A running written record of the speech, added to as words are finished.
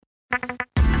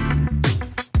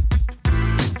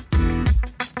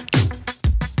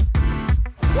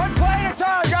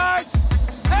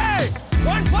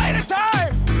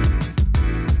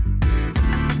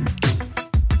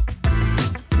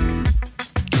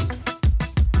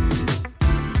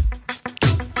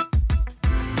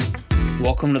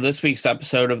Welcome to this week's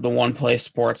episode of the One Play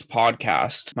Sports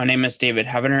Podcast. My name is David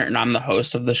Heavener, and I'm the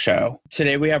host of the show.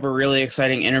 Today we have a really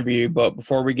exciting interview, but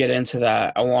before we get into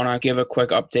that, I want to give a quick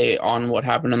update on what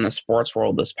happened in the sports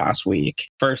world this past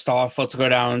week. First off, let's go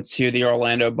down to the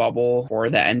Orlando bubble for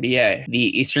the NBA.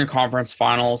 The Eastern Conference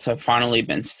Finals have finally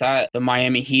been set. The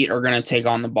Miami Heat are going to take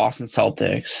on the Boston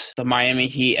Celtics. The Miami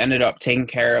Heat ended up taking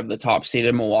care of the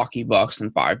top-seeded Milwaukee Bucks in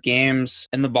 5 games,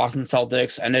 and the Boston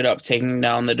Celtics ended up taking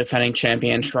down the defending champion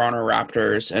Toronto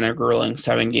Raptors in a grueling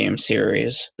 7-game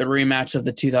series. The rematch of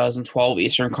the 2012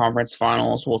 Eastern Conference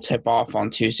Finals will tip off on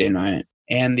Tuesday night.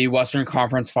 And the Western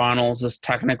Conference Finals is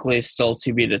technically still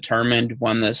to be determined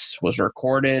when this was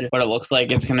recorded, but it looks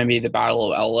like it's going to be the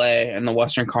Battle of LA and the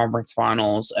Western Conference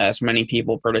Finals, as many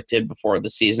people predicted before the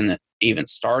season even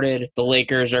started. The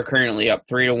Lakers are currently up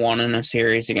 3-1 in a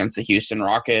series against the Houston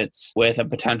Rockets, with a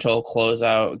potential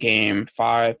closeout game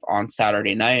 5 on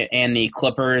Saturday night. And the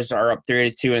Clippers are up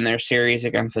 3-2 in their series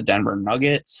against the Denver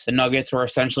Nuggets. The Nuggets were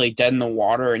essentially dead in the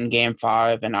water in game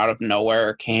 5, and out of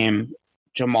nowhere came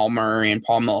Jamal Murray and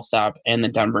Paul Millsap and the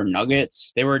Denver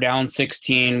Nuggets. They were down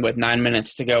 16 with 9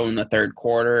 minutes to go in the third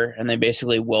quarter, and they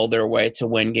basically willed their way to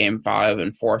win Game 5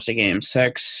 and force a Game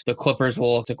 6. The Clippers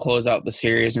will look to close out the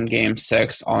series in Game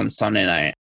 6 on Sunday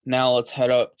night. Now let's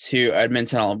head up to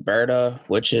Edmonton, Alberta,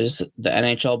 which is the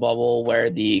NHL bubble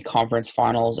where the conference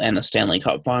finals and the Stanley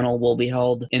Cup final will be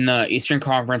held. In the Eastern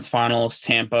Conference Finals,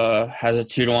 Tampa has a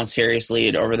 2-1 series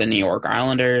lead over the New York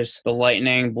Islanders. The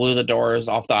Lightning blew the doors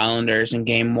off the Islanders in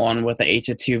Game 1 with an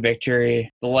 8-2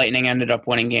 victory. The Lightning ended up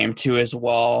winning Game 2 as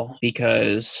well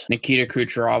because Nikita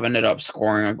Kucherov ended up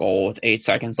scoring a goal with 8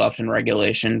 seconds left in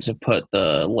regulation to put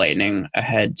the Lightning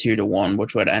ahead 2-1,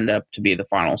 which would end up to be the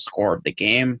final score of the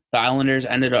game. The Islanders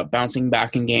ended up bouncing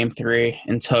back in Game 3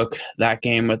 and took that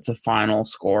game with the final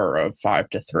score of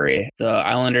 5-3. The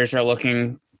Islanders are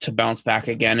looking to bounce back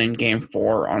again in Game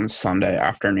 4 on Sunday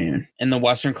afternoon. In the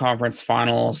Western Conference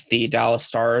Finals, the Dallas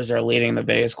Stars are leading the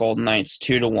Vegas Golden Knights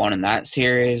 2-1 in that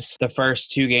series. The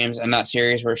first 2 games in that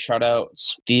series were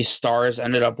shutouts. The Stars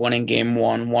ended up winning Game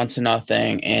 1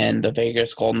 1-0, and the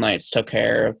Vegas Golden Knights took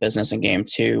care of business in Game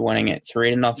 2, winning it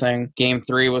 3-0. Game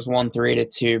 3 was won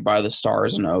 3-2 by the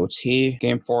Stars in OT.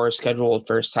 Game 4 is scheduled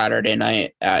for Saturday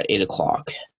night at 8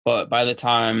 o'clock. But by the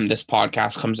time this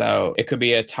podcast comes out, it could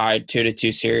be a tied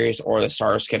 2-2 series, or the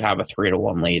Stars could have a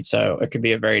 3-1 lead. So it could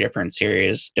be a very different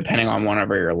series depending on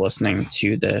whenever you're listening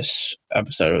to this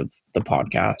episode of the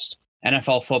podcast.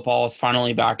 NFL football is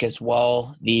finally back as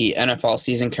well. The NFL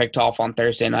season kicked off on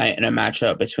Thursday night in a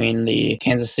matchup between the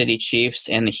Kansas City Chiefs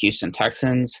and the Houston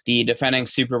Texans. The defending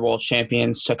Super Bowl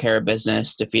champions took care of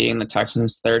business, defeating the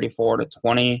Texans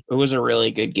 34-20. It was a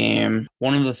really good game.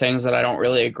 One of the things that I don't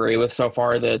really agree with so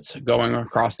far that's going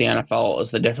across the NFL is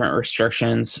the different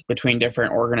restrictions between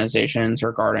different organizations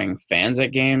regarding fans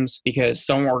at games, because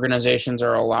some organizations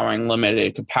are allowing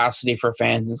limited capacity for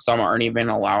fans and some aren't even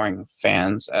allowing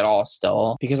fans at all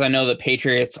still, because I know the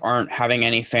Patriots aren't having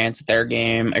any fans at their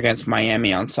game against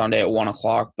Miami on Sunday at 1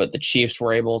 o'clock, but the Chiefs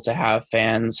were able to have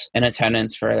fans in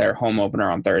attendance for their home opener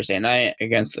on Thursday night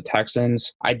against the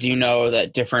Texans. I do know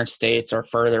that different states are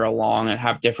further along and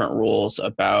have different rules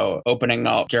about opening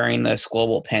up during this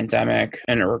global pandemic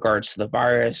in regards to the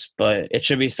virus, but it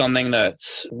should be something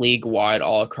that's league-wide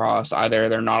all across. Either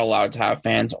they're not allowed to have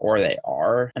fans or they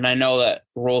are. And I know that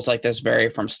rules like this vary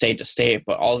from state to state,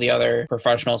 but all the other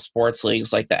professional sports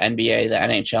leagues like the NBA, the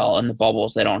NHL, and the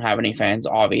bubbles, they don't have any fans,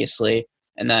 obviously.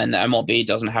 And then the MLB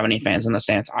doesn't have any fans in the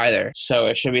stands either. So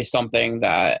it should be something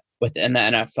that within the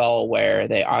NFL where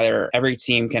they either every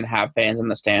team can have fans in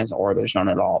the stands or there's none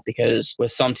at all, because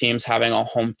with some teams having a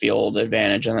home field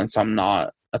advantage and then some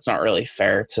not, that's not really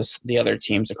fair to the other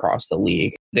teams across the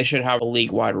league. They should have a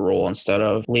league-wide rule instead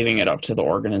of leaving it up to the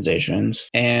organizations.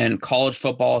 And college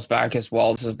football is back as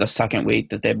well. This is the second week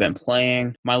that they've been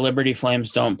playing. My Liberty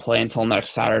Flames don't play until next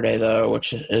Saturday, though,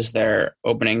 which is their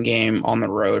opening game on the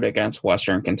road against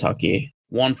Western Kentucky.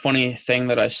 One funny thing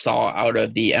that I saw out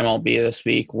of the MLB this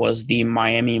week was the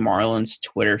Miami Marlins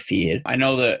Twitter feed. I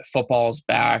know that football's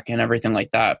back and everything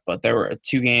like that, but there were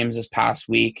 2 games this past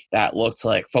week that looked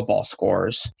like football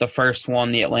scores. The first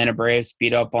one, the Atlanta Braves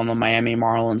beat up on the Miami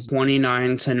Marlins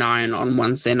 29-9 on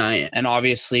Wednesday night. And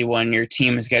obviously when your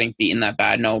team is getting beaten that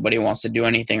bad, nobody wants to do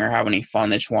anything or have any fun.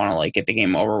 They just want to get the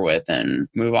game over with and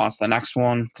move on to the next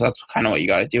one, because that's kind of what you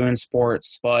got to do in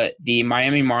sports. But the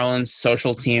Miami Marlins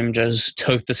social team just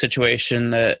took the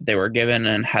situation that they were given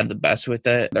and had the best with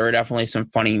it. There were definitely some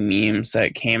funny memes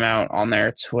that came out on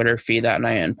their Twitter feed that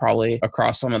night and probably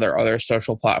across some of their other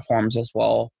social platforms as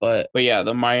well. But yeah,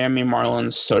 the Miami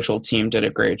Marlins social team did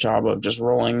a great job of just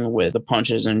rolling with the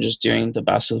punches and just doing the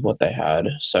best with what they had.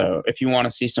 So if you want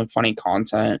to see some funny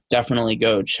content, definitely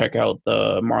go check out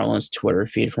the Marlins Twitter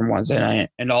feed from Wednesday night.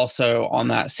 And also on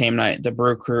that same night, the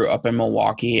Brew Crew up in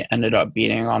Milwaukee ended up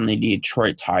beating on the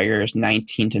Detroit Tigers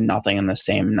 19-0 in the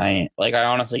same night. Like, I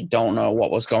honestly don't know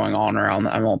what was going on around the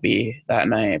MLB that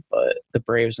night, but the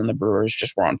Braves and the Brewers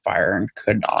just were on fire and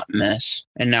could not miss.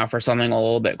 And now for something a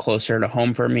little bit closer to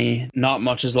home for me, not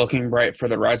much is looking bright for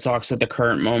the Red Sox at the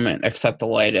current moment, except the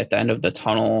light at the end of the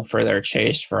tunnel for their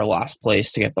chase for last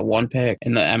place to get the 1 pick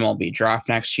in the MLB draft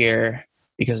next year,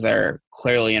 because they're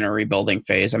clearly in a rebuilding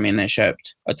phase. I mean, they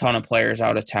shipped a ton of players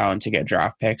out of town to get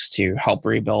draft picks to help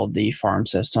rebuild the farm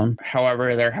system.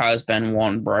 However, there has been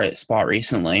one bright spot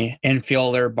recently.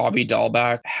 Infielder Bobby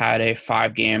Dahlbeck had a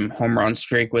 5-game home run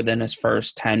streak within his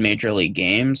first 10 major league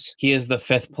games. He is the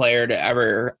 5th player to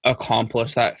ever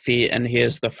accomplish that feat, and he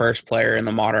is the first player in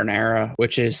the modern era,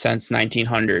 which is since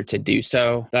 1900, to do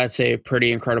so. That's a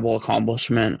pretty incredible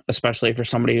accomplishment, especially for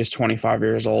somebody who's 25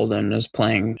 years old and is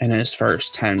playing in his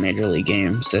first 10 major league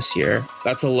games this year.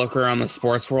 That's a look around the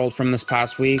sports world from this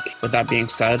past week. With that being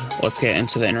said, let's get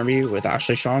into the interview with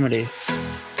ShahAhmadi.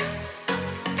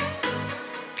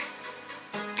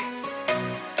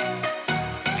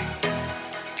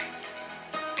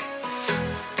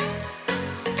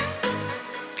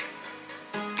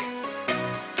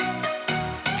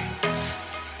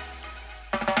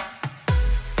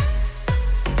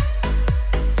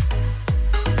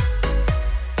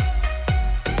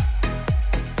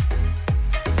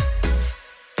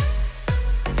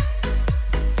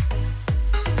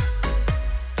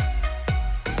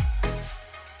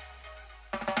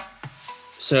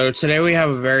 So today we have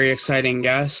a very exciting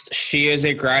guest. She is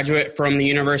a graduate from the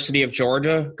University of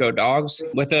Georgia, go Dogs,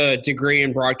 with a degree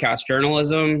in broadcast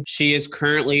journalism. She is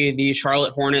currently the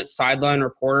Charlotte Hornets sideline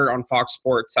reporter on Fox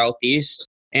Sports Southeast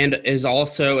and is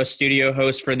also a studio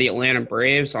host for the Atlanta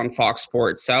Braves on Fox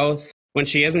Sports South. When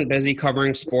she isn't busy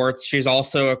covering sports, she's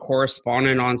also a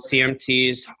correspondent on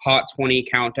CMT's Hot 20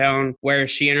 Countdown, where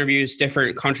she interviews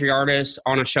different country artists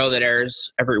on a show that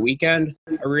airs every weekend.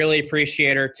 I really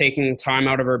appreciate her taking time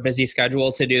out of her busy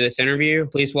schedule to do this interview.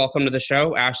 Please welcome to the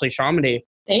show, ShahAhmadi.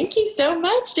 Thank you so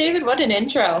much, David. What an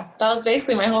intro. That was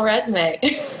basically my whole resume.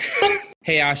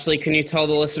 Hey, Ashley, can you tell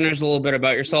the listeners a little bit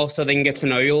about yourself so they can get to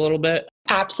know you a little bit?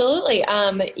 Absolutely.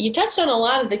 You touched on a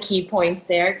lot of the key points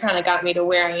there, kind of got me to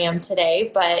where I am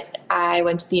today, but I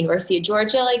went to the University of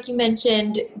Georgia, like you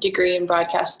mentioned, degree in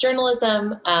broadcast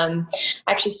journalism.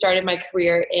 Actually started my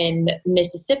career in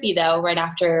Mississippi, though, right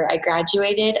after I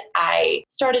graduated. I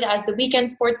started as the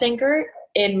weekend sports anchor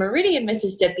in Meridian,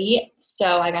 Mississippi.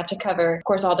 So I got to cover, of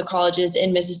course, all the colleges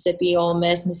in Mississippi, Ole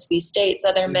Miss, Mississippi State,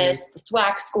 Southern Miss, the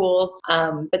SWAC schools,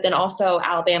 but then also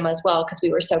Alabama as well, because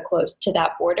we were so close to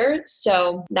that border.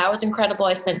 So that was incredible.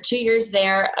 I spent 2 years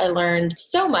there. I learned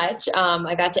so much.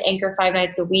 I got to anchor 5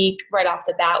 nights a week right off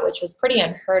the bat, which was pretty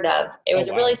unheard of. It was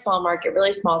a really small market,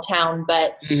 really small town,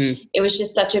 but it was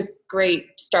just such a great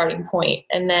starting point.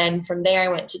 And then from there, I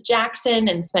went to Jackson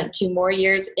and spent 2 more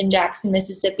years in Jackson,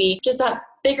 Mississippi. Just that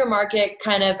bigger market,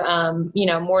 kind of,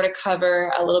 more to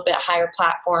cover, a little bit higher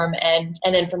platform. And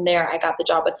then from there, I got the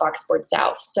job with Fox Sports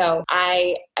South. So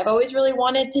I've always really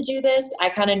wanted to do this. I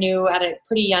kind of knew at a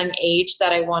pretty young age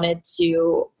that I wanted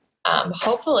to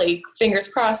hopefully, fingers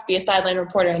crossed, be a sideline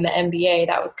reporter in the NBA.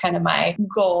 That was kind of my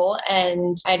goal.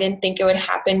 And I didn't think it would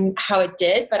happen how it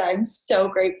did, but I'm so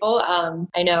grateful.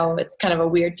 I know it's kind of a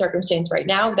weird circumstance right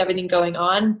now with everything going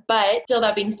on, but still,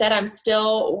 that being said, I'm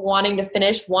still wanting to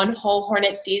finish one whole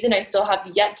Hornets season. I still have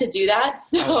yet to do that.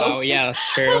 So yeah,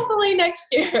 that's true. Hopefully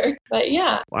next year. But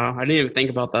yeah. Wow, I didn't even think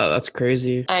about that. That's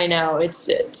crazy. I know, it's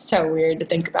so weird to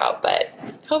think about, but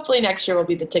hopefully next year will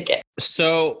be the ticket.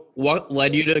 So what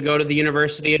led you to go to the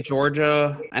University of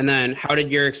Georgia? And then how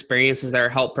did your experiences there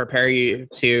help prepare you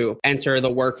to enter the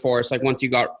workforce, like once you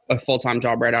got a full-time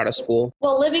job right out of school?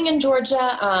 Well, living in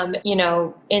Georgia,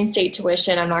 in-state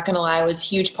tuition, I'm not going to lie, was a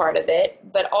huge part of it.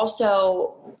 But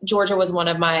also Georgia was one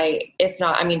of my,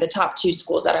 the top 2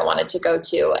 schools that I wanted to go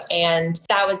to. And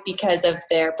that was because of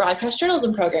their broadcast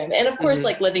journalism program. And of course,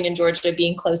 like living in Georgia,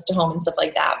 being close to home and stuff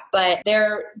like that. But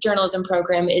their journalism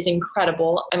program is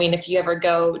incredible. I mean, if you ever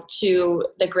go to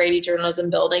the Grady Journalism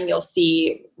Building, you'll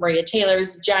see Maria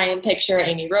Taylor's giant picture,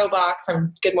 Amy Robach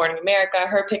from Good Morning America,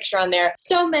 her picture on there.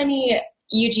 So many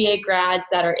UGA grads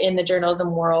that are in the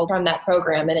journalism world from that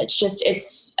program. And it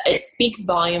speaks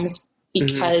volumes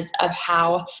because of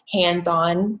how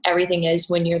hands-on everything is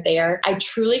when you're there. I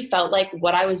truly felt like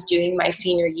what I was doing my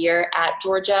senior year at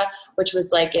Georgia, which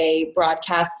was like a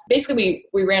broadcast. Basically,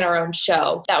 we ran our own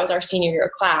show. That was our senior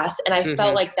year class. And I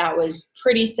felt like that was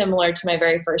pretty similar to my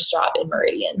very first job in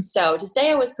Meridian. So to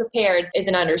say I was prepared is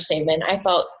an understatement. I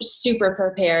felt super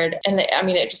prepared. And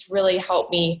it just really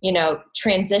helped me,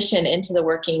 transition into the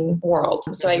working world.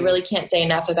 So I really can't say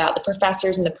enough about the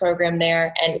professors and the program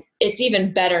there. And it's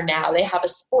even better now. They have a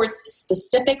sports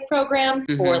specific program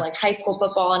for like high school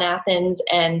football in Athens.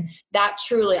 And that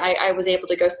truly, I was able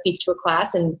to go speak to a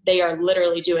class and they are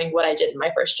literally doing what I did in my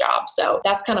first job. So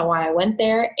that's kind of why I went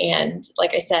there. And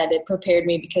like I said, it prepared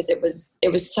me because it was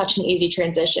such an easy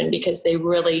transition because they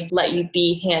really let you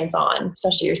be hands-on,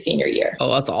 especially your senior year.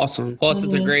 Oh, that's awesome. Plus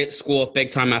it's a great school with big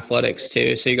time athletics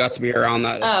too. So you got to be around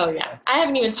that. Oh yeah. I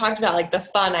haven't even talked about like the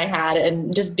fun I had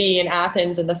and just being in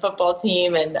Athens and the football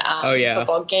team and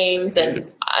football games.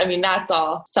 And that's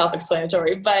all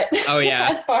self-explanatory, but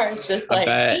as far as just like,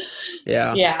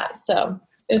 so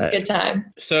it was a good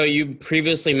time. So you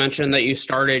previously mentioned that you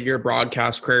started your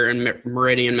broadcast career in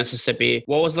Meridian, Mississippi.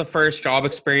 What was the first job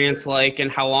experience like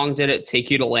and how long did it take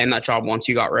you to land that job once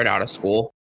you got right out of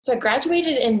school? So I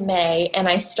graduated in May and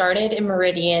I started in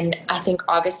Meridian, I think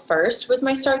August 1st was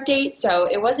my start date. So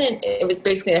it was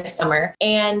basically a summer.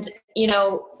 And,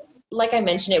 like I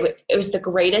mentioned, it was the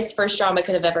greatest first job I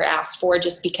could have ever asked for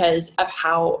just because of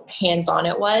how hands-on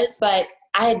it was. But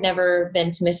I had never been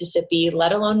to Mississippi,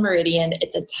 let alone Meridian.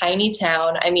 It's a tiny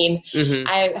town.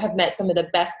 I have met some of the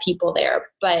best people there,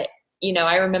 but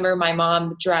I remember my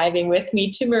mom driving with me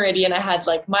to Meridian. I had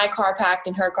like my car packed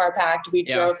and her car packed. We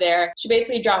drove there. She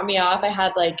basically dropped me off. I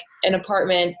had like an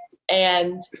apartment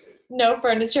and no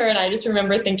furniture. And I just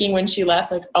remember thinking when she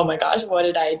left, like, oh my gosh, what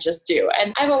did I just do?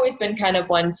 And I've always been kind of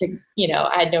one to,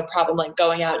 I had no problem like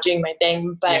going out, doing my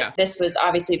thing. But this was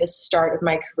obviously the start of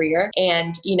my career.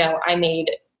 And, I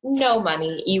made no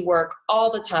money. You work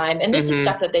all the time. And this is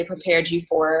stuff that they prepared you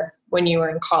for when you were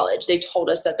in college. They told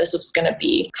us that this was going to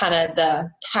be kind of the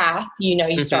path.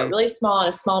 You start really small in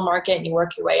a small market and you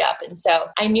work your way up. And so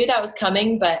I knew that was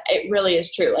coming, but it really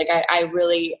is true. Like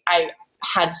I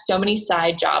had so many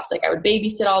side jobs. Like I would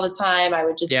babysit all the time. I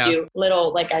would just do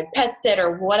little, like I'd pet sit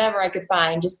or whatever I could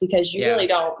find just because you really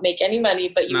don't make any money,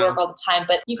 but you work all the time.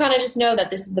 But you kind of just know that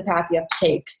this is the path you have to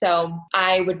take. So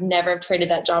I would never have traded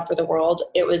that job for the world.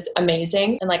 It was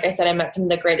amazing. And like I said, I met some of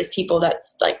the greatest people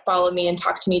that's like follow me and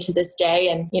talk to me to this day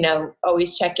and,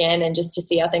 always check in and just to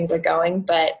see how things are going.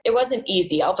 But it wasn't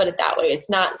easy. I'll put it that way. It's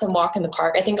not some walk in the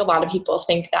park. I think a lot of people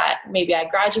think that maybe I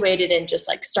graduated and just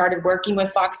like started working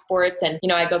with Fox Sports. And,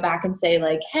 I go back and say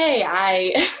like, hey,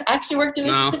 I actually worked in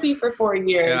Mississippi for 4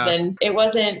 years and it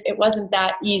wasn't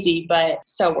that easy, but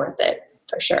so worth it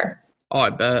for sure. Oh, I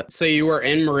bet. So you were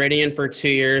in Meridian for 2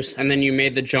 years and then you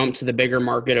made the jump to the bigger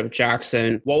market of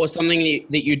Jackson. What was something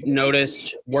that you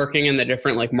noticed working in the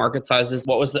different like market sizes?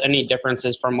 What was any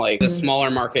differences from like the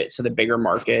smaller market to the bigger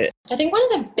market? I think one of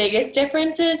the biggest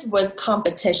differences was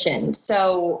competition.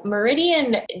 So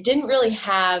Meridian didn't really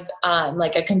have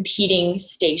like a competing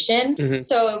station.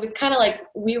 So it was kind of like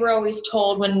we were always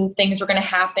told when things were going to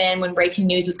happen, when breaking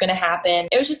news was going to happen.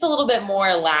 It was just a little bit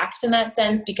more lax in that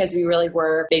sense because we really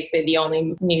were basically the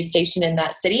only news station in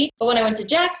that city. But when I went to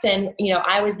Jackson,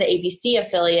 I was the ABC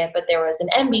affiliate, but there was an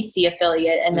NBC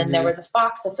affiliate and then there was a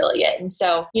Fox affiliate. And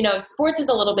so, sports is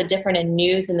a little bit different in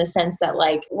news in the sense that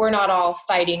like, we're not all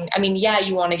fighting.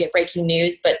 You want to get breaking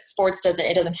news, but sports doesn't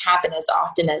happen as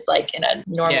often as like in a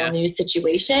normal news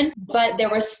situation. But there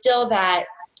was still that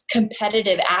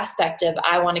competitive aspect of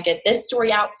I want to get this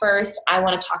story out first. I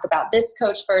want to talk about this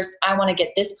coach first. I want to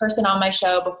get this person on my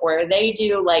show before they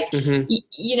do. Like,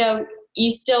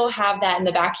 you still have that in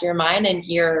the back of your mind and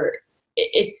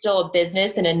it's still a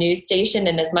business and a news station.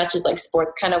 And as much as like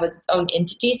sports kind of was its own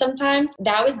entity sometimes,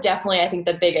 that was definitely, I think,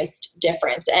 the biggest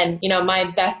difference. And,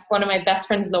 one of my best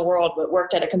friends in the world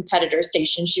worked at a competitor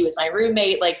station. She was my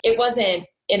roommate. Like it wasn't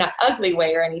in an ugly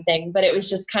way or anything, but it was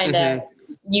just kind of,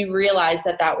 you realize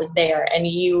that was there and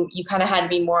you kind of had to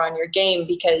be more on your game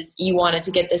because you wanted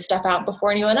to get this stuff out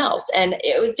before anyone else. And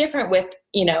it was different with,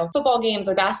 football games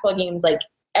or basketball games, like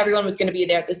everyone was going to be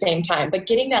there at the same time, but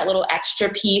getting that little extra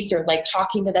piece or like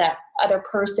talking to that other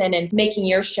person and making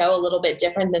your show a little bit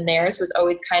different than theirs was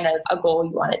always kind of a goal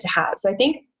you wanted to have. So I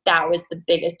think that was the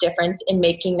biggest difference in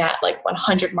making that like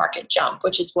 100 market jump,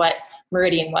 which is what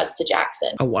Meridian was to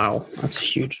Jackson. Oh, wow. That's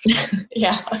huge.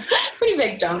 Yeah. Pretty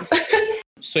big jump.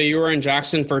 So you were in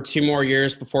Jackson for 2 more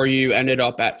years before you ended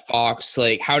up at Fox.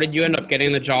 Like, how did you end up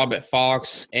getting the job at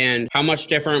Fox? And how much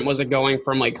different was it going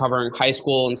from like covering high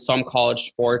school and some college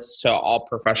sports to all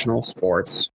professional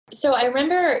sports? So I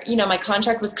remember, my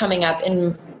contract was coming up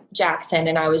in Jackson,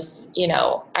 and I was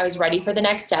ready for the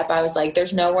next step. I was like,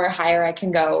 there's nowhere higher I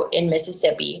can go in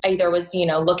Mississippi. I either was,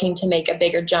 looking to make a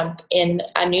bigger jump in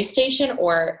a news station,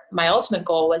 or my ultimate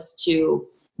goal was to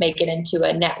make it into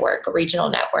a network, a regional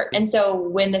network. And so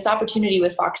when this opportunity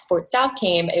with Fox Sports South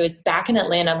came, it was back in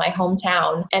Atlanta, my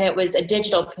hometown, and it was a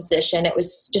digital position. It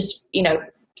was just,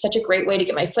 such a great way to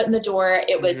get my foot in the door.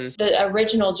 It was the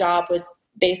original job was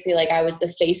basically like I was the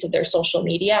face of their social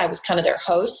media. I was kind of their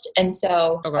host. And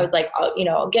so I was like,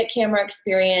 I'll get camera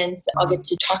experience. I'll get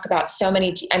to talk about so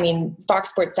many.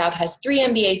 Fox Sports South has 3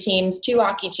 NBA teams, 2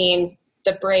 hockey teams,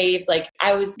 the Braves. Like,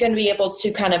 I was going to be able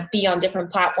to kind of be on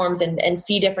different platforms and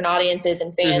see different audiences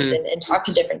and fans and talk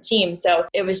to different teams. So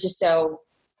it was just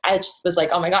I just was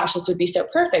like, oh my gosh, this would be so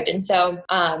perfect. And so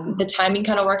the timing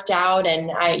kind of worked out,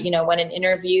 and I, went and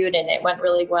interviewed, and it went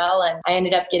really well, and I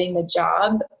ended up getting the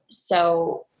job.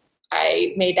 So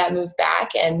I made that move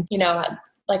back, and,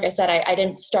 like I said, I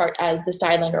didn't start as the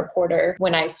sideline reporter.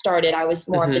 When I started, I was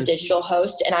more of the digital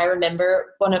host. And I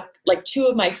remember 2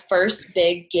 of my first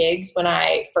big gigs when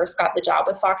I first got the job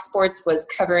with Fox Sports was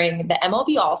covering the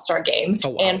MLB All-Star Game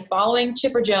and following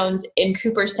Chipper Jones in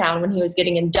Cooperstown when he was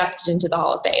getting inducted into the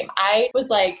Hall of Fame. I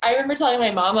remember telling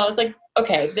my mom, I was like,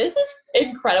 okay, this is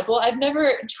incredible. I've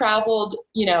never traveled,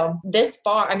 this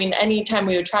far. Anytime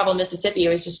we would travel Mississippi, it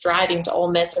was just driving to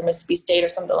Ole Miss or Mississippi State or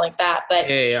something like that. But,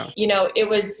 it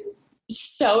was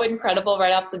so incredible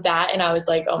right off the bat. And I was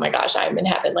like, oh my gosh, I'm in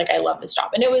heaven. Like, I love this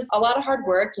job. And it was a lot of hard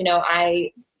work.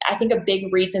 I think a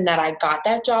big reason that I got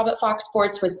that job at Fox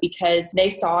Sports was because they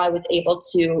saw I was able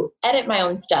to edit my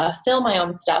own stuff, film my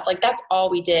own stuff. Like, that's all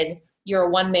we did. You're a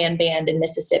one-man band in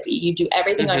Mississippi. You do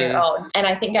everything on your own. And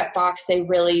I think at Fox, they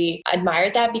really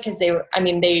admired that because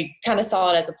they kind of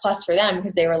saw it as a plus for them,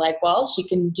 because they were like, well, she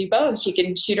can do both. She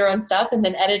can shoot her own stuff and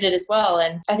then edit it as well.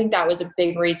 And I think that was a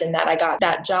big reason that I got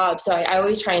that job. So I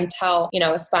always try and tell,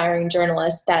 aspiring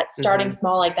journalists that starting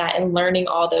small like that and learning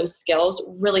all those skills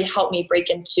really helped me break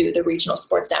into the regional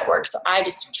sports network. So I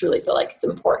just truly feel like it's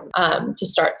important to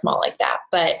start small like that.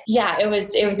 But yeah, it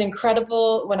was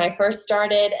incredible when I first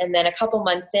started. And then a couple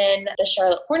months in, the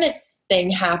Charlotte Hornets thing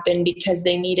happened because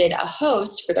they needed a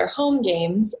host for their home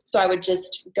games. So I would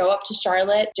just go up to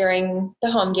Charlotte during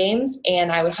the home games,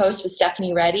 and I would host with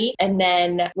Stephanie Reddy. And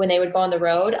then when they would go on the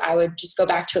road, I would just go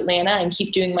back to Atlanta and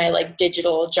keep doing my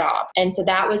digital job. And so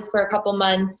that was for a couple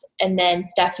months. And then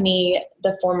Stephanie,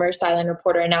 the former sideline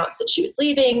reporter, announced that she was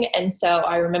leaving. And so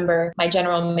I remember my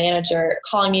general manager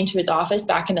calling me into his office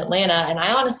back in Atlanta. And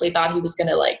I honestly thought he was going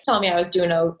to tell me I was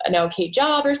doing an okay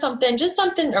job or something,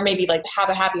 or maybe have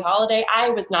a happy holiday. I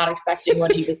was not expecting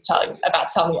what he was telling me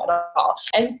at all.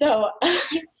 And so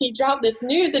he dropped this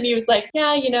news, and he was like,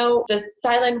 yeah, the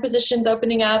sideline position's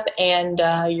opening up, and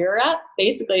you're up,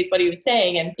 basically is what he was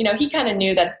saying. And, he kind of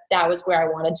knew that was where I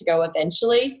wanted to go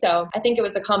eventually. So I think it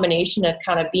was a combination of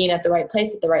kind of being at the right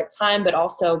place at the right time, but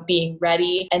also being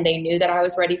ready. And they knew that I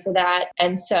was ready for that.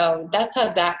 And so that's how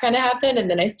that kind of happened.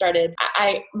 And then I started,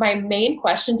 my main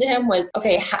question to him was,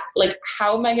 okay,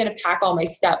 how am I going to pack all my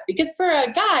stuff? Because for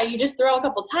a guy, you just throw a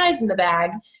couple ties in the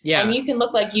bag and you can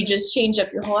look like you just change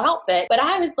up your whole outfit. But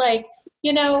I was like,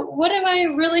 what am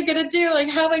I really going to do?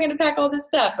 How am I going to pack all this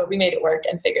stuff? But we made it work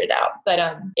and figured it out. But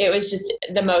it was just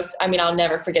the most, I'll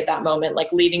never forget that moment,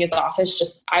 leaving his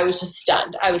office. I was just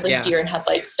stunned. I was deer in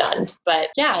headlights stunned. But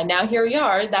yeah, now here we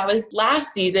are. That was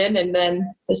last season. And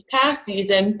then this past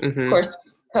season, of course,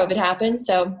 COVID happened.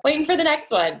 So waiting for the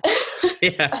next one.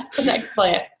 Yeah. That's the next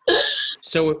plan.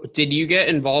 So did you get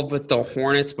involved with the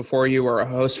Hornets before you were a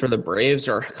host for the Braves,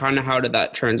 or kind of how did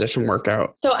that transition work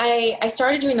out? So I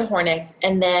started doing the Hornets,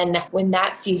 and then when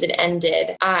that season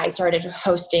ended, I started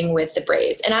hosting with the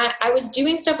Braves. And I was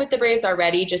doing stuff with the Braves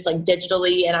already, just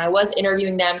digitally, and I was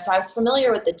interviewing them. So I was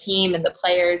familiar with the team and the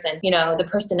players and, the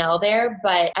personnel there.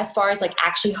 But as far as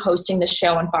actually hosting the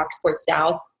show on Fox Sports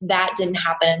South, that didn't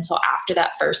happen until after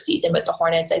that first season with the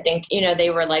Hornets. I think, they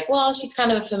were like, well, she's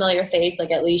kind of a familiar face,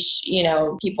 at least,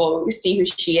 people see who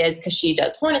she is because she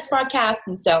does Hornets broadcasts.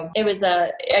 And so it was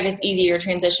easier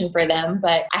transition for them.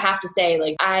 But I have to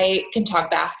say, I can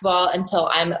talk basketball until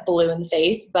I'm blue in the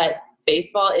face, but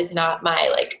baseball is not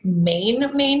my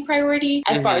main priority.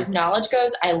 As far as knowledge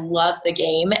goes, I love the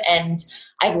game, and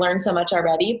I've learned so much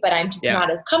already, but I'm just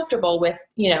not as comfortable with,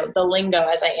 the lingo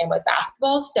as I am with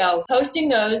basketball. So hosting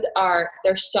those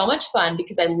they're so much fun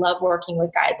because I love working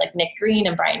with guys like Nick Green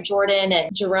and Brian Jordan and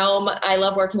Jerome. I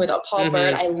love working with Paul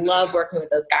Bird. I love working with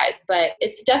those guys, but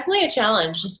it's definitely a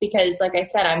challenge just because, like I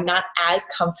said, I'm not as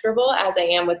comfortable as I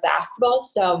am with basketball.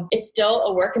 So it's still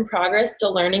a work in progress,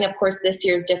 still learning. Of course, this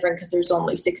year is different because there's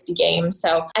only 60 games.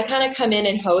 So I kind of come in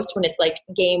and host when it's like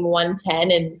game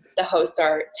 110 and the hosts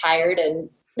are tired and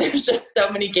there's just so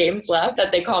many games left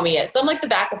that they call me in. So I'm like the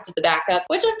backup to the backup,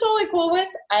 which I'm totally cool with.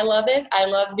 I love it. I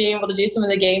love being able to do some of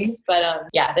the games. But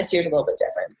this year's a little bit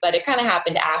different. But it kind of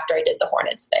happened after I did the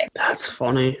Hornets thing. That's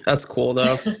funny. That's cool,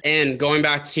 though. And going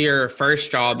back to your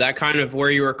first job, that kind of where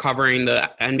you were covering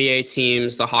the NBA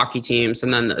teams, the hockey teams,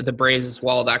 and then the Braves as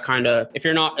well, that kind of, if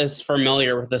you're not as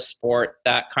familiar with the sport,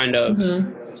 that kind of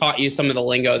taught you some of the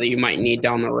lingo that you might need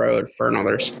down the road for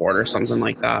another sport or something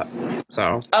like that.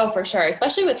 So. Oh, for sure.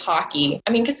 Especially with hockey.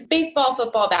 I mean, because baseball,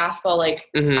 football, basketball,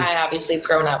 I obviously have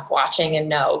grown up watching and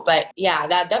know, but yeah,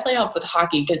 that definitely helped with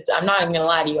hockey because I'm not even going to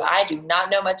lie to you. I do not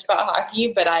know much about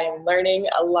hockey, but I am learning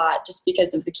a lot just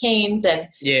because of the Canes and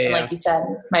like you said,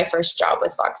 my first job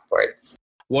with Fox Sports.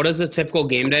 What does a typical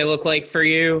game day look like for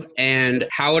you? And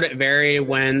how would it vary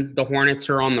when the Hornets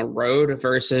are on the road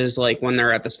versus like when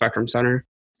they're at the Spectrum Center?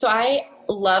 So I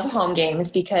love home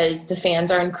games because the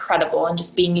fans are incredible and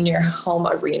just being in your home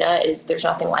arena there's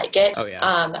nothing like it. Oh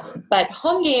yeah. But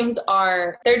home games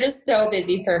they're just so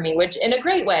busy for me, which in a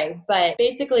great way. But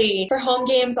basically for home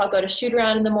games, I'll go to shoot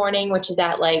around in the morning, which is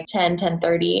at like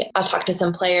 10:30. I'll talk to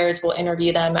some players. We'll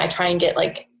interview them. I try and get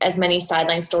like as many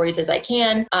sideline stories as I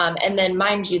can. And then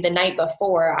mind you, the night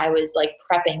before I was like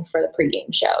prepping for the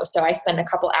pregame show. So I spend a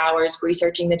couple hours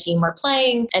researching the team we're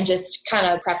playing and just kind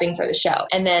of prepping for the show.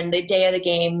 And then the day of the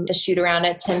game, the shoot around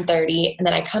at 10:30. And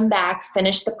then I come back,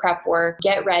 finish the prep work,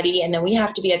 get ready. And then we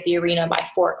have to be at the arena by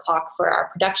 4:00 for our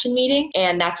production meeting.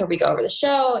 And that's where we go over the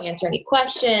show, answer any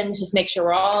questions, just make sure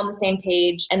we're all on the same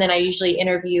page. And then I usually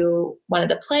interview one of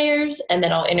the players and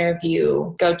then I'll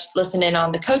go to listen in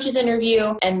on the coach's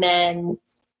interview. And then,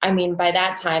 by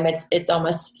that time it's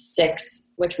almost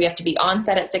 6, which we have to be on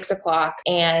set at 6:00.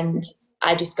 And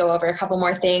I just go over a couple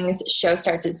more things. Show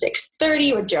starts at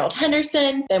 6:30 with Gerald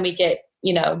Henderson. Then we get,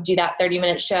 do that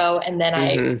 30-minute show. And then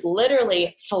I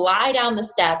literally fly down the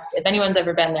steps. If anyone's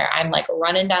ever been there, I'm like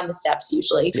running down the steps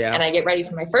usually. Yeah. And I get ready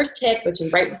for my first hit, which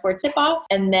is right before tip off.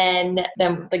 And then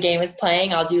the game is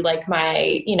playing. I'll do like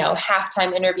my,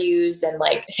 halftime interviews and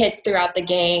like hits throughout the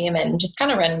game and just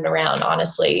kind of running around,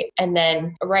 honestly. And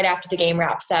then right after the game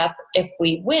wraps up, if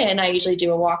we win, I usually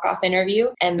do a walk-off interview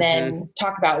and then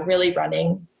talk about really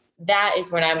running. That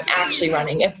is when I'm actually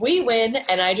running. If we win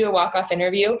and I do a walk-off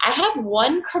interview, I have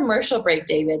one commercial break,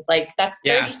 David. Like that's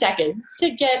 30 seconds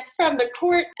to get from the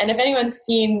court. And if anyone's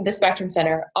seen the Spectrum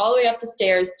Center, all the way up the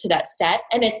stairs to that set,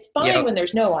 and it's fine when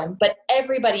there's no one, but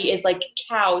everybody is like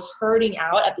cows herding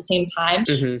out at the same time.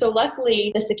 So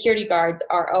luckily the security guards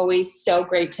are always so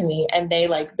great to me. And they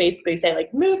like basically say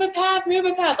like, move a path.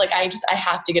 Like I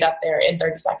have to get up there in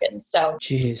 30 seconds. So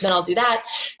then I'll do that,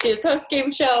 do the post-game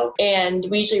show, and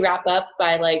we usually wrap up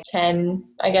by like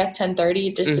 10:30.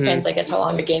 It just depends, I guess, how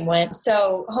long the game went.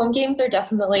 So home games are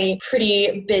definitely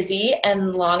pretty busy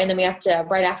and long. And then we have to,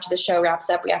 right after the show wraps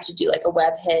up, we have to do like a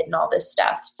web hit and all this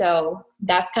stuff. So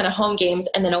that's kind of home games.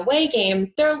 And then away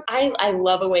games, I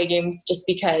love away games just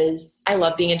because I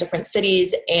love being in different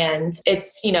cities. And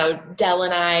it's, Dell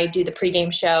and I do the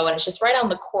pregame show and it's just right on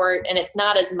the court. And it's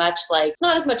not as much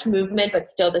movement, but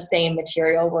still the same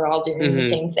material. We're all doing the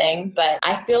same thing. But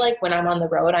I feel like when I'm on the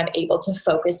road, I'm able to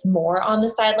focus more on the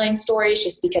sideline stories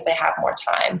just because I have more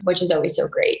time, which is always so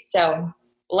great. So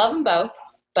love them both,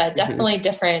 but definitely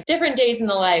different days in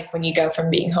the life when you go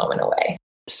from being home and away.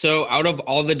 So out of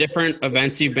all the different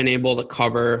events you've been able to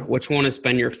cover, which one has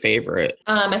been your favorite?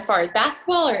 As far as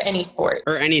basketball or any sport?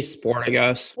 Or any sport, I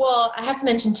guess. Well, I have to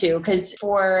mention too, because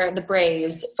for the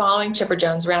Braves, following Chipper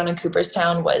Jones around in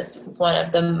Cooperstown was one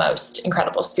of the most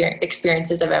incredible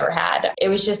experiences I've ever had. It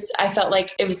was just, I felt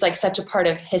like it was like such a part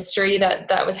of history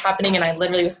that was happening. And I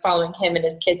literally was following him and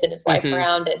his kids and his wife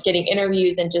around and getting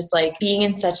interviews and just like being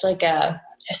in such like a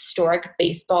historic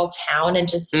baseball town and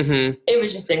just it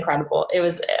was just incredible. It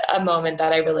was a moment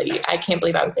that I can't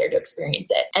believe I was there to experience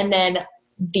it. And then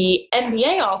the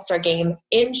NBA All-Star game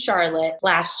in Charlotte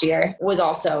last year was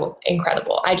also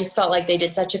incredible. I just felt like they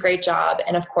did such a great job.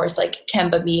 And of course, like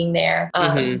Kemba being there,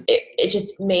 it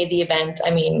just made the event,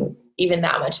 even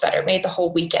that much better, made the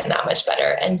whole weekend that much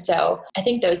better. And so I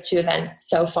think those two events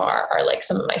so far are like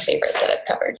some of my favorites that I've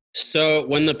covered. So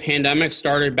when the pandemic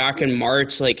started back in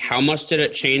March, like how much did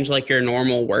it change like your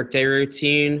normal workday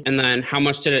routine? And then how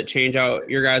much did it change out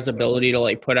your guys' ability to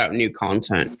like put out new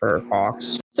content for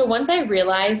Fox? So once I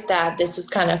realized that this was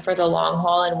kind of for the long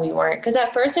haul and we weren't, because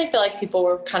at first I feel like people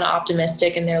were kind of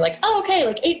optimistic and they're like, oh, okay,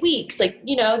 like 8 weeks, like,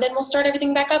 then we'll start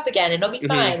everything back up again and it'll be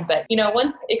fine. But,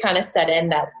 once it kind of set in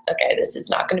that, okay, this is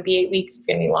not going to be 8 weeks, it's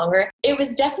going to be longer. It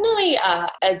was definitely an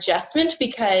adjustment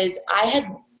because I had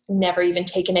never even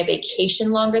taken a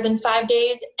vacation longer than 5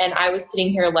 days. And I was sitting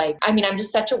here like, I'm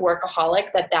just such a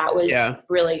workaholic that was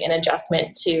really an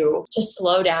adjustment to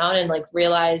slow down and like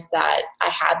realize that I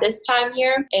had this time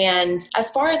here. And as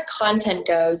far as content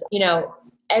goes,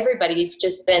 everybody's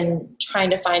just been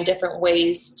trying to find different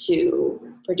ways to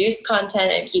produce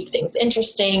content and keep things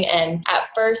interesting. And at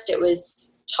first it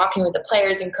was talking with the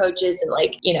players and coaches and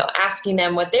like, asking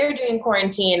them what they're doing in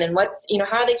quarantine and what's,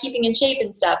 how are they keeping in shape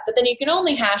and stuff. But then you can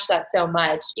only hash that so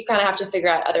much. You kind of have to figure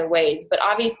out other ways. But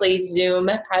obviously Zoom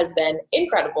has been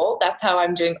incredible. That's how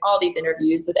I'm doing all these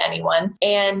interviews with anyone.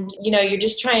 And, you're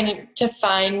just trying to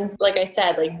find, like I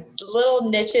said, like little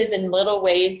niches and little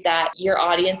ways that your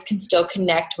audience can still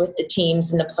connect with the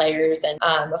teams and the players. And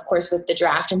of course, with the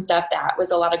draft and stuff, that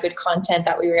was a lot of good content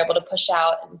that we were able to push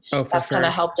out. And that's kind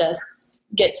of helped us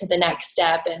get to the next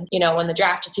step. And, when the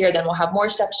draft is here, then we'll have more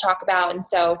stuff to talk about. And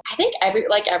so I think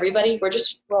everybody, we're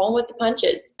just rolling with the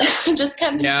punches, just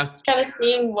kind of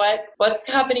seeing what's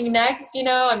happening next.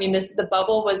 The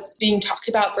bubble was being talked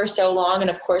about for so long. And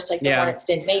of course, the Hornets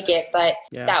didn't make it, but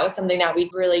that was something that we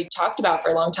really talked about for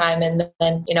a long time. And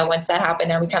then, once that happened,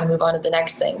 now we kind of move on to the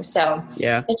next thing. So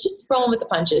it's just rolling with the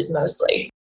punches mostly.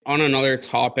 On another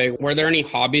topic, were there any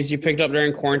hobbies you picked up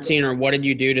during quarantine, or what did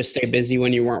you do to stay busy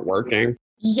when you weren't working?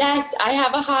 Yes, I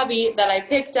have a hobby that I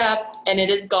picked up, and it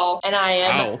is golf, and I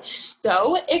am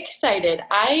so excited.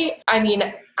 I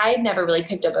had never really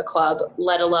picked up a club,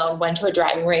 let alone went to a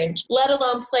driving range, let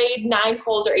alone played 9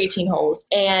 holes or 18 holes.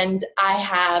 And I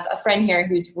have a friend here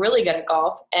who's really good at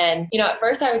golf. And, at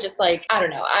first I would just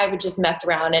I would just mess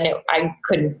around and I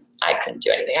couldn't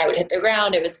do anything. I would hit the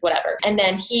ground. It was whatever. And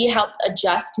then he helped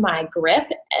adjust my grip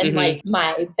and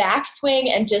my backswing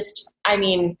and just,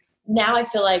 now I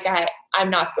feel like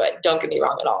I'm not good. Don't get me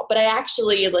wrong at all. But I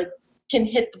actually can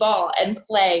hit the ball and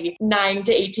play 9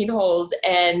 to 18 holes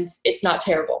and it's not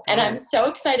terrible. And I'm so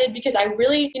excited because I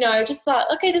really, I just thought,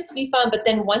 okay, this would be fun. But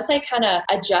then once I kind of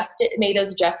made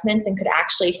those adjustments and could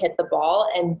actually hit the ball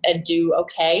and do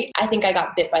okay, I think I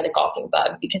got bit by the golfing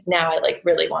bug because now I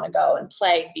really want to go and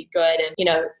play and be good.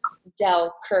 And,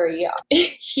 Del Curry,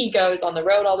 he goes on the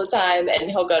road all the time and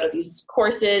he'll go to these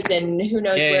courses and who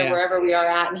knows wherever we are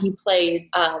at. And he plays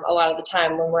a lot of the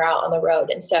time when we're out on the road.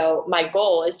 And so my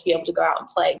goal is to be able to go out and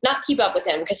play, not keep up with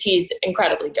him because he's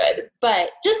incredibly good,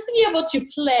 but just to be able to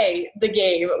play the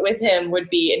game with him would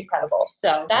be incredible.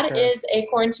 So that is a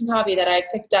quarantine hobby that I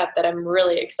picked up that I'm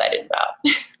really excited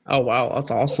about. Oh, wow.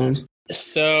 That's awesome.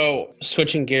 So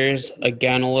switching gears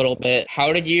again a little bit,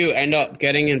 how did you end up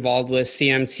getting involved with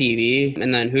CMTV?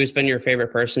 And then who's been your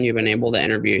favorite person you've been able to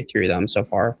interview through them so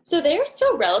far? So they're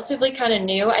still relatively kind of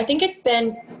new. I think it's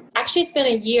been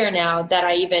a year now that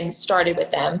I even started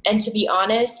with them. And to be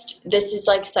honest, this is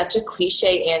such a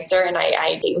cliche answer. And I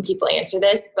hate when people answer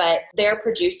this, but their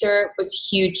producer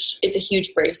is a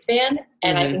huge Braves fan.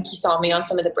 And I think he saw me on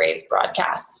some of the Braves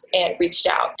broadcasts and reached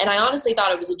out. And I honestly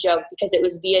thought it was a joke because it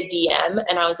was via DM.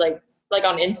 And I was like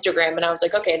on Instagram and I was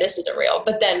like, okay, this isn't real.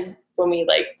 But then when we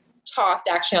talked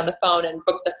actually on the phone and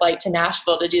booked the flight to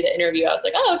Nashville to do the interview, I was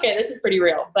like, oh, okay, this is pretty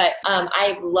real. But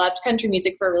I've loved country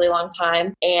music for a really long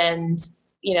time. And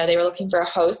they were looking for a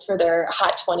host for their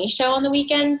Hot 20 show on the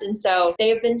weekends. And so they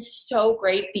have been so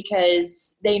great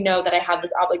because they know that I have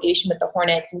this obligation with the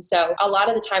Hornets. And so a lot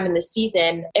of the time in the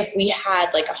season, if we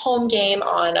had a home game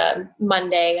on a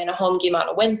Monday and a home game on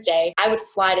a Wednesday, I would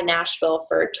fly to Nashville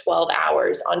for 12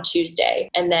 hours on Tuesday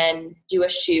and then do a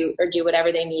shoot or do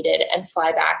whatever they needed and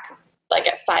fly back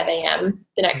at 5 a.m.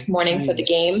 the next morning for the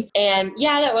game. And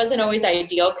that wasn't always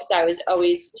ideal because I was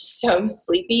always so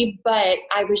sleepy, but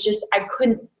I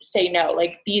couldn't say no.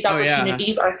 These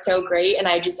opportunities are so great and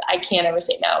I can't ever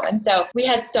say no. And so we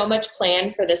had so much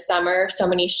planned for the summer, so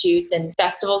many shoots and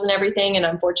festivals and everything. And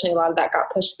unfortunately, a lot of that got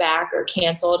pushed back or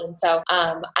canceled. And so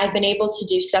I've been able to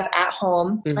do stuff at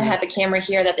home. I have a camera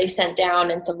here that they sent down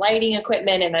and some lighting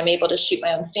equipment, and I'm able to shoot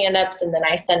my own stand-ups, and then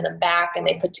I send them back and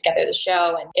they put together the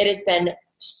show. And it has been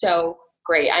so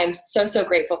great. I'm so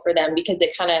grateful for them because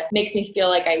it kind of makes me feel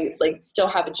like I still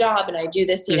have a job and I do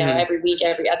this, every week,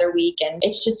 every other week. And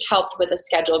it's just helped with a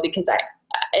schedule because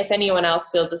if anyone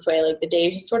else feels this way, like the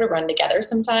days just sort of run together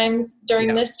sometimes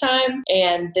during this time.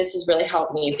 And this has really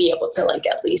helped me be able to like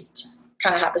at least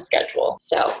kind of have a schedule.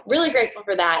 So really grateful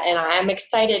for that. And I'm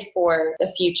excited for the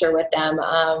future with them.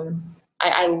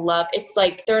 I love, it's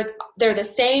like they're the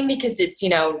same because it's,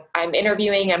 I'm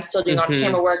interviewing, I'm still doing on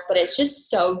camera work, but it's just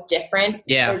so different.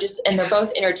 Yeah. They're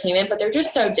both entertainment, but they're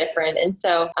just so different. And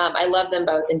so I love them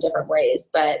both in different ways,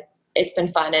 but it's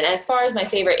been fun. And as far as my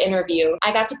favorite interview,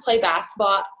 I got to play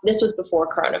basketball. This was before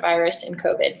coronavirus and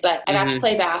COVID, but I got to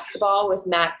play basketball with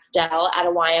Matt Stell at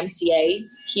a YMCA.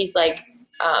 He's like,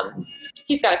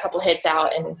 he's got a couple hits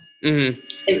out, and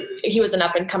he was an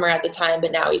up and comer at the time,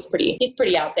 but now he's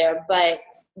pretty out there. But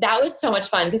that was so much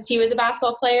fun because he was a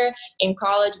basketball player in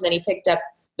college, and then he picked up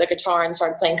the guitar and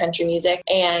started playing country music.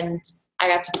 And I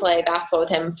got to play basketball with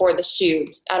him for the shoot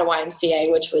at a YMCA,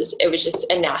 it was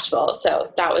just in Nashville.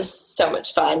 So that was so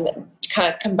much fun,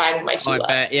 kind of combining my two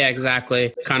loves. Yeah,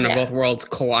 exactly. Kind of both worlds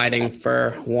colliding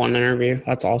for one interview.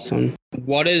 That's awesome.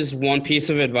 What is one piece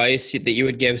of advice that you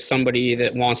would give somebody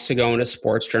that wants to go into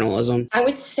sports journalism? I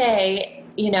would say,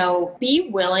 be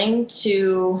willing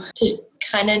to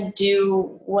kind of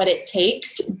do what it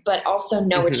takes, but also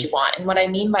know what you want. And what I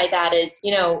mean by that is,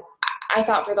 I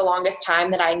thought for the longest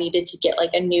time that I needed to get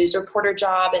like a news reporter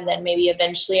job, and then maybe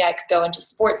eventually I could go into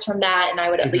sports from that, and I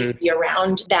would at least be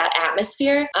around that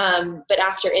atmosphere. But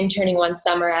after interning one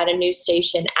summer at a news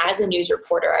station as a news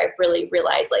reporter, I really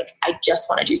realized like I just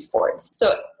want to do sports.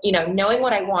 So, knowing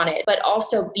what I wanted, but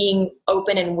also being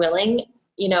open and willing.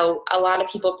 A lot of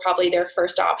people probably their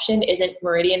first option isn't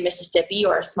Meridian, Mississippi,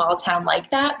 or a small town like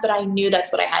that, but I knew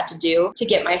that's what I had to do to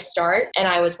get my start. And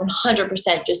I was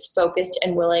 100% just focused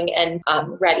and willing and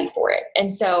ready for it.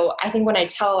 And so I think when I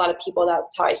tell a lot of people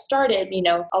that's how I started,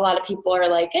 a lot of people are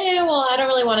like, well, I don't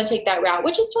really want to take that route,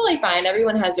 which is totally fine.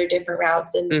 Everyone has their different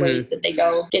routes and ways that they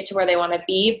get to where they want to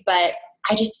be. But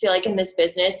I just feel like in this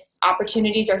business,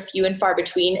 opportunities are few and far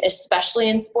between, especially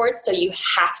in sports. So you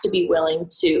have to be willing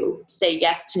to say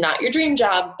yes to not your dream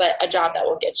job, but a job that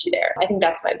will get you there. I think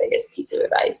that's my biggest piece of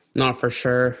advice. No, for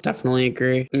sure. Definitely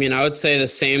agree. I mean, I would say the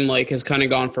same has kind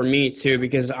of gone for me too,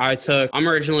 because I'm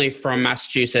originally from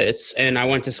Massachusetts and I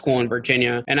went to school in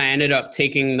Virginia, and I ended up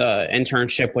taking the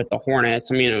internship with the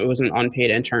Hornets. I mean, it was an unpaid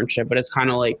internship, but it's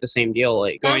kind of like the same deal,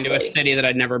 like going to a city that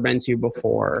I'd never been to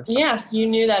before. So. Yeah, you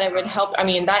knew that it would help. I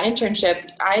mean, that internship,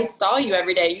 I saw you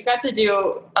every day. You got to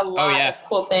do a lot of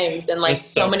cool things and like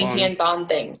so many hands-on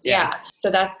things. Yeah.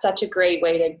 So that's such a great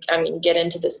way to, get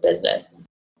into this business.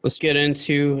 Let's get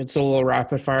into, it's a little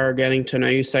rapid fire getting to know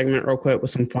you segment real quick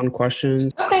with some fun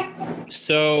questions. Okay.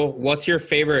 So what's your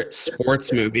favorite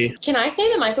sports movie? Can I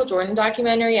say the Michael Jordan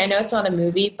documentary? I know it's not a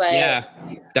movie, but yeah,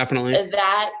 definitely.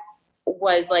 That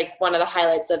was like one of the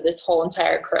highlights of this whole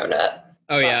entire Corona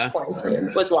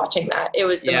quarantine was watching that. It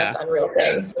was the most unreal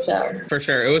thing. So for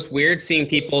sure. It was weird seeing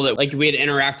people that we had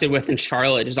interacted with in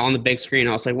Charlotte just on the big screen.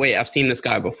 I was like, wait, I've seen this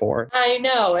guy before. I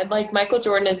know. And Michael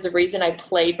Jordan is the reason I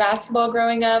played basketball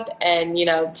growing up, and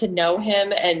to know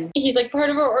him, and he's part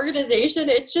of our organization.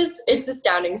 It's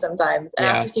astounding sometimes. And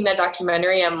after seeing that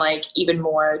documentary, I'm even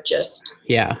more just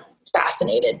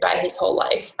fascinated by his whole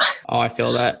life. Oh, I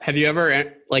feel that. Have you ever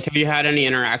have you had any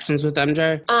interactions with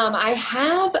MJ? I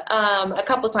have a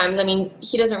couple times. I mean,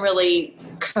 he doesn't really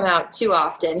come out too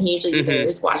often. He usually either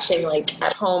is watching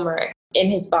at home or in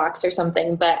his box or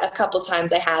something, but a couple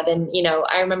times I have. And,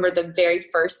 I remember the very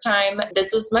first time,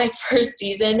 this was my first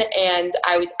season, and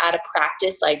I was at a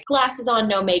practice, glasses on,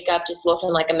 no makeup, just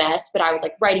looking like a mess, but I was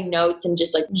writing notes and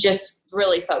just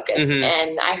really focused.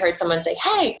 And I heard someone say,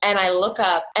 "Hey," and I look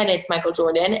up and it's Michael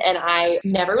Jordan. And I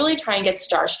never really try and get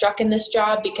starstruck in this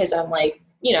job because I'm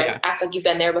act like you've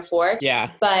been there before.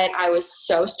 Yeah. But I was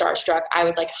so starstruck. I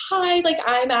was like, "Hi,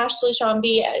 I'm Ashley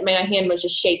Shambi." My hand was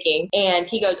just shaking. And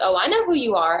he goes, "Oh, I know who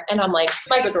you are." And I'm like,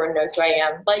 Michael Jordan knows who I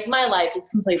am. My life is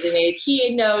completely made.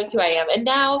 He knows who I am. And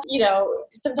now,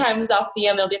 sometimes I'll see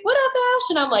him and he'll be like, "What up, Ash?"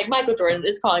 And I'm like, Michael Jordan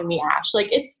is calling me Ash.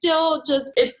 It still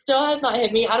has not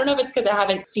hit me. I don't know if it's because I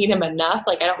haven't seen him enough.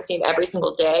 I don't see him every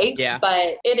single day. Yeah.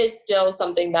 But it is still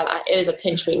something that it is a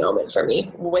pinch me moment for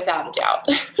me, without a doubt.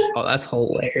 Oh, that's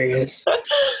hilarious.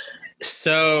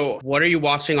 So what are you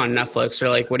watching on Netflix,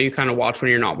 or what do you kind of watch when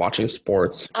you're not watching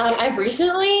sports? I've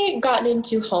recently gotten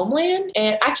into Homeland,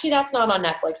 and actually that's not on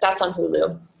Netflix. That's on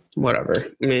Hulu. Whatever.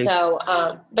 I mean, so,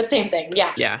 but same thing.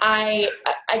 Yeah. Yeah. I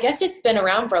guess it's been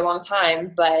around for a long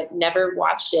time, but never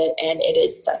watched it. And it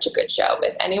is such a good show.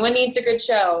 If anyone needs a good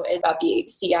show, it's about the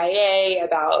CIA,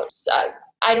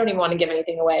 I don't even want to give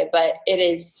anything away, but it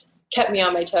is kept me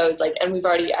on my toes.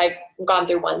 And gone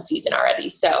through one season already.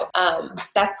 So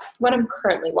that's what I'm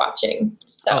currently watching.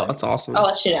 So that's awesome. I'll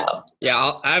let you know.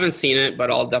 Yeah, I haven't seen it,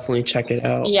 but I'll definitely check it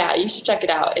out. Yeah, you should check it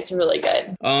out. It's really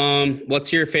good.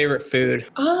 What's your favorite food?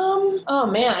 Oh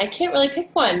man, I can't really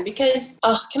pick one because,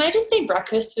 can I just say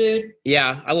breakfast food?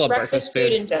 Yeah, I love breakfast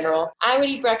food in general. I would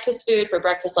eat breakfast food for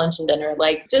breakfast, lunch, and dinner.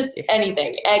 Like just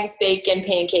anything, eggs, bacon,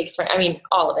 pancakes,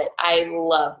 all of it. I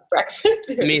love breakfast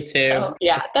food. Me too. So,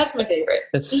 yeah, that's my favorite.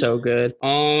 It's so good.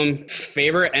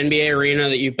 Favorite NBA arena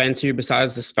that you've been to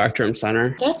besides the Spectrum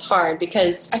Center? That's hard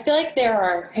because I feel like there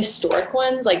are historic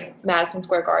ones like Madison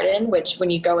Square Garden, which when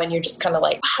you go in, you're just kind of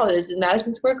like, wow, this is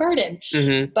Madison Square Garden.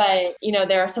 Mm-hmm. But,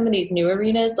 there are some of these new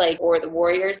arenas or the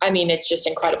Warriors. I mean, it's just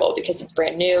incredible because it's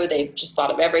brand new. They've just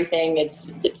thought of everything.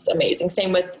 It's amazing.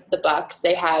 Same with the Bucks.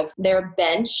 They have their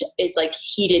bench is like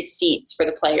heated seats for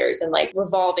the players and like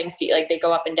revolving seat. Like they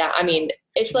go up and down. I mean,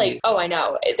 it's like, I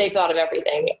know. They've thought of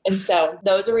everything. And so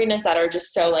those arenas that are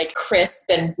just so like crisp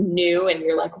and new and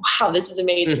you're like, wow, this is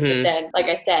amazing. Mm-hmm. But then, like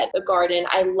I said, the Garden,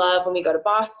 I love when we go to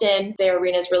Boston. Their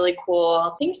arena is really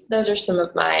cool. I think those are some of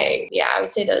I would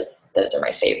say those are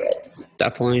my favorites.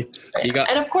 Definitely.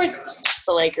 And of course,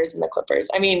 the Lakers and the Clippers.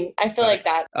 I mean, I feel like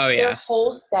that. Oh, yeah. Their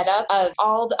whole setup of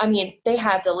they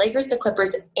have the Lakers, the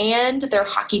Clippers, and their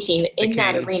hockey team in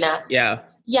that arena. Yeah.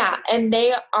 Yeah, and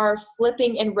they are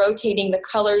flipping and rotating the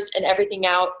colors and everything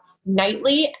out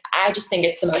nightly. I just think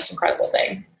it's the most incredible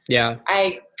thing. Yeah.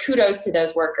 Kudos to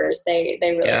those workers. They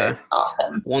really are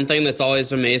awesome. One thing that's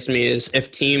always amazed me is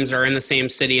if teams are in the same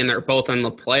city and they're both in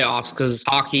the playoffs, because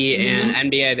hockey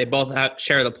and NBA, they both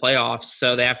share the playoffs.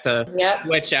 So they have to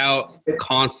switch out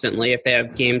constantly if they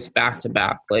have games back to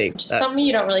back. Like something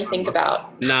you don't really think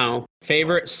about. No.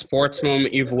 Favorite sports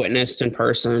moment you've witnessed in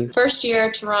person? First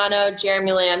year, Toronto,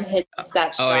 Jeremy Lamb hits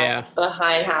that shot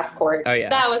behind half court. Oh, yeah.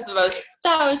 That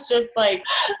was just like,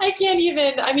 I can't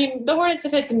even, the Hornets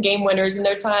have hit some game winners in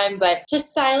their time, but to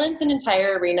silence an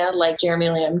entire arena like Jeremy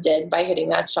Lamb did by hitting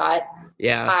that shot,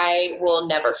 I will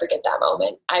never forget that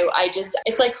moment.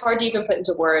 It's like hard to even put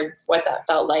into words what that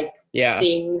felt like.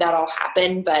 Seeing that all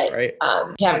happen, but if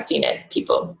you haven't seen it,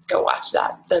 people go watch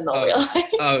that, then they'll realize.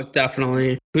 Oh,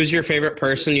 definitely. Who's your favorite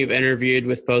person you've interviewed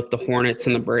with both the Hornets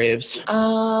and the Braves?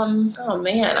 Oh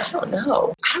man, I don't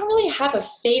know. I don't really have a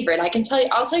favorite.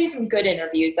 I'll tell you some good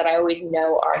interviews that I always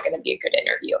know are going to be a good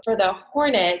interview. For the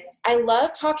Hornets, I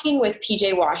love talking with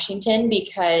PJ Washington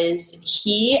because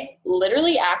he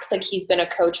literally acts like he's been a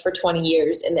coach for 20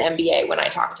 years in the NBA when I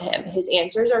talk to him. His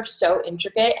answers are so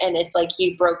intricate and it's like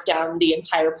he broke down the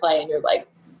entire play and you're like,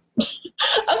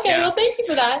 okay, well, thank you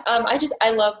for that. I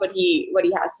love what he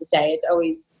has to say. It's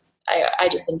always, I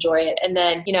just enjoy it. And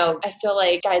then, I feel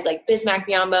like guys like Bismack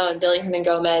Biyombo and Billy Hernan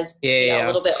Gomez, a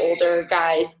little bit older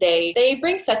guys, they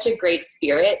bring such a great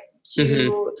spirit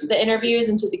to the interviews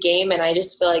and to the game, and I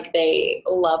just feel like they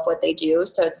love what they do,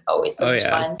 so it's always so much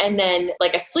fun. And then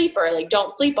like a sleeper, like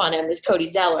don't sleep on him, is Cody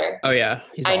Zeller. Oh yeah,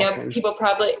 I know people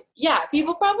probably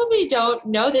don't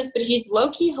know this, but he's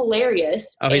low-key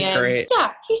hilarious. Oh, he's great.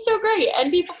 Yeah, he's so great, and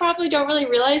people probably don't really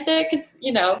realize it because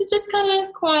he's just kind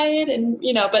of quiet and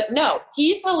but no,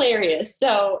 he's hilarious.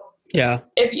 So yeah,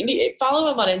 if you need, follow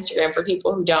him on Instagram for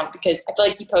people who don't, because I feel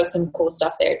like he posts some cool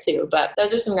stuff there too. But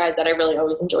those are some guys that I really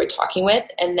always enjoy talking with.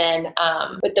 And then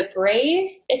with the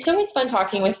Braves, it's always fun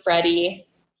talking with Freddie.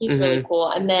 He's really cool.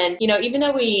 And then, even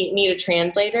though we need a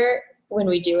translator when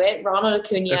we do it, Ronald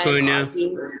Acuna. And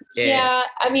Ozzie. Yeah.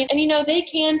 And they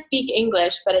can speak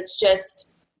English, but it's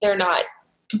just, they're not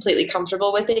completely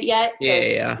comfortable with it yet.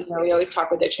 So, we always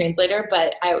talk with a translator,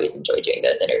 but I always enjoy doing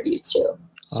those interviews too.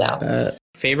 So.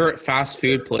 Favorite fast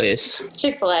food place?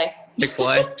 Chick-fil-A.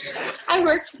 Chick-fil-A? I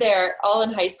worked there all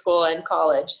in high school and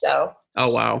college, so. Oh,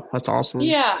 wow. That's awesome.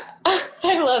 Yeah.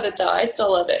 I love it, though. I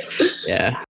still love it.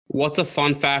 Yeah. What's a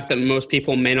fun fact that most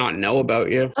people may not know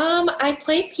about you? I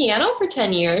played piano for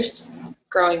 10 years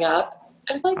growing up.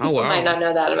 I feel like people might not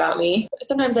know that about me.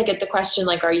 Sometimes I get the question,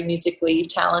 like, are you musically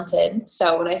talented?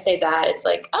 So when I say that, it's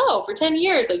like, oh, for 10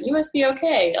 years, like, you must be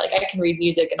okay. Like, I can read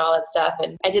music and all that stuff.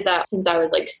 And I did that since I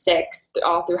was, like, 6,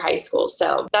 all through high school.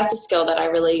 So that's a skill that I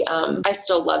really, I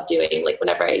still love doing, like,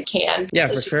 whenever I can. Yeah,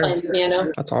 it's for just sure. playing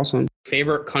piano. That's awesome.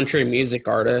 Favorite country music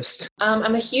artist?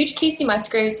 I'm a huge Casey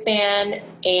Musgraves fan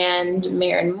and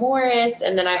Maren Morris.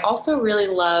 And then I also really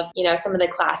love, some of the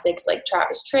classics like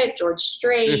Travis Tritt, George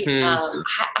Strait.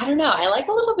 I don't know. I like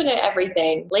a little bit of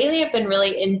everything. Lately, I've been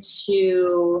really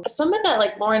into some of that,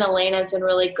 like Lauren Elena has been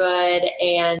really good.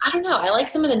 And I don't know. I like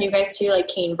some of the new guys too, like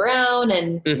Kane Brown.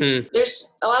 And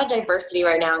there's a lot of diversity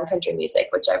right now in country music,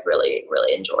 which I've really,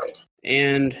 really enjoyed.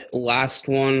 And last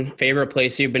one, favorite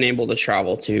place you've been able to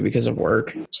travel to because of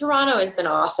work? Toronto has been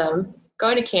awesome.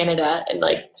 going to Canada and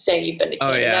like saying you've been to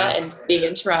Canada and just being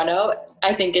in Toronto,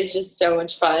 I think is just so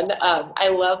much fun. I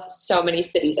love so many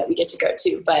cities that we get to go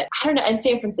to, but I don't know. And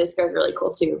San Francisco is really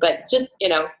cool too, but just, I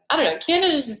don't know.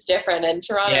 Canada is just different and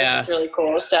Toronto is just really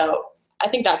cool. So I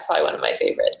think that's probably one of my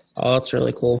favorites. Oh, that's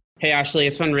really cool. Hey, Ashley,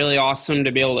 it's been really awesome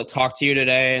to be able to talk to you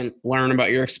today and learn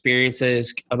about your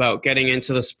experiences about getting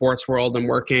into the sports world and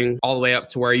working all the way up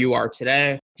to where you are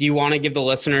today. Do you want to give the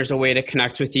listeners a way to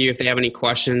connect with you if they have any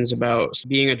questions about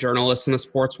being a journalist in the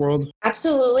sports world?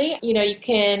 Absolutely. You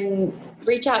can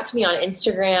reach out to me on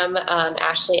Instagram,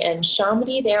 Ashley and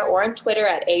ShahAhmadi there, or on Twitter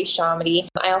at ShahAhmadi.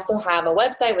 I also have a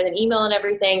website with an email and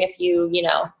everything. If you,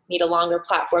 need a longer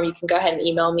platform, you can go ahead and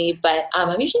email me. But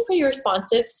I'm usually pretty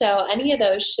responsive, so any of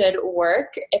those should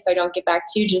work. If I don't get back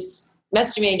to you, just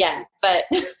message me again. But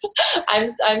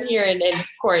I'm here in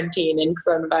quarantine and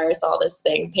coronavirus, all this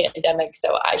thing, pandemic,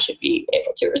 so I should be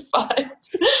able to respond.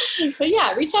 But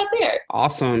yeah, reach out there.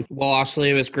 Awesome. Well,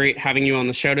 Ashley, it was great having you on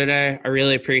the show today. I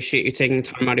really appreciate you taking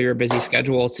time out of your busy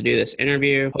schedule to do this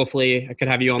interview. Hopefully I could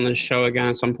have you on the show again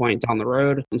at some point down the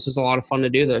road. This is a lot of fun to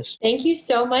do this. Thank you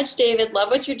so much, David. Love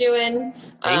what you're doing.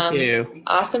 Thank you.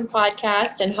 Awesome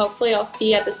podcast. And hopefully I'll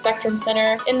see you at the Spectrum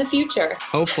Center in the future.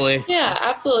 Hopefully. Yeah,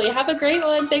 absolutely. Have a great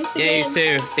one. Thanks again. Yeah, you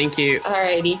too. Thank you. All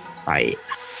righty. Bye.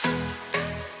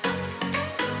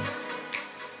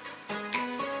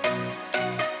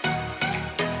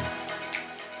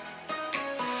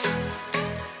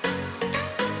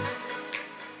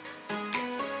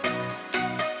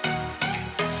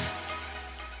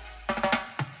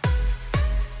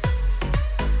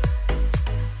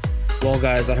 Well,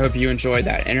 guys, I hope you enjoyed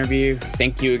that interview.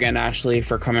 Thank you again, Ashley,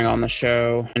 for coming on the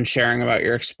show and sharing about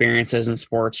your experiences in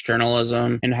sports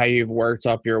journalism and how you've worked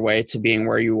up your way to being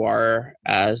where you are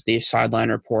as the sideline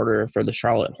reporter for the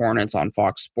Charlotte Hornets on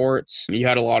Fox Sports. You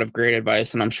had a lot of great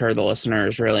advice, and I'm sure the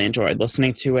listeners really enjoyed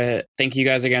listening to it. Thank you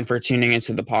guys again for tuning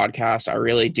into the podcast. I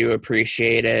really do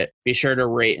appreciate it. Be sure to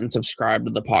rate and subscribe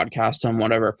to the podcast on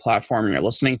whatever platform you're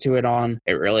listening to it on.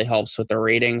 It really helps with the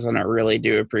ratings, and I really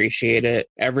do appreciate it.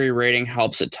 Every rating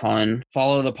helps a ton.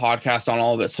 Follow the podcast on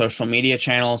all of its social media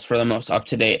channels for the most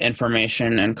up-to-date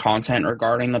information and content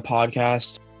regarding the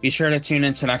podcast. Be sure to tune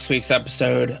into next week's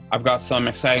episode. I've got some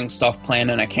exciting stuff planned,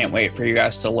 and I can't wait for you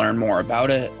guys to learn more about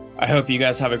it. I hope you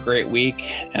guys have a great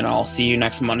week, and I'll see you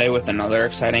next Monday with another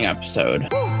exciting episode.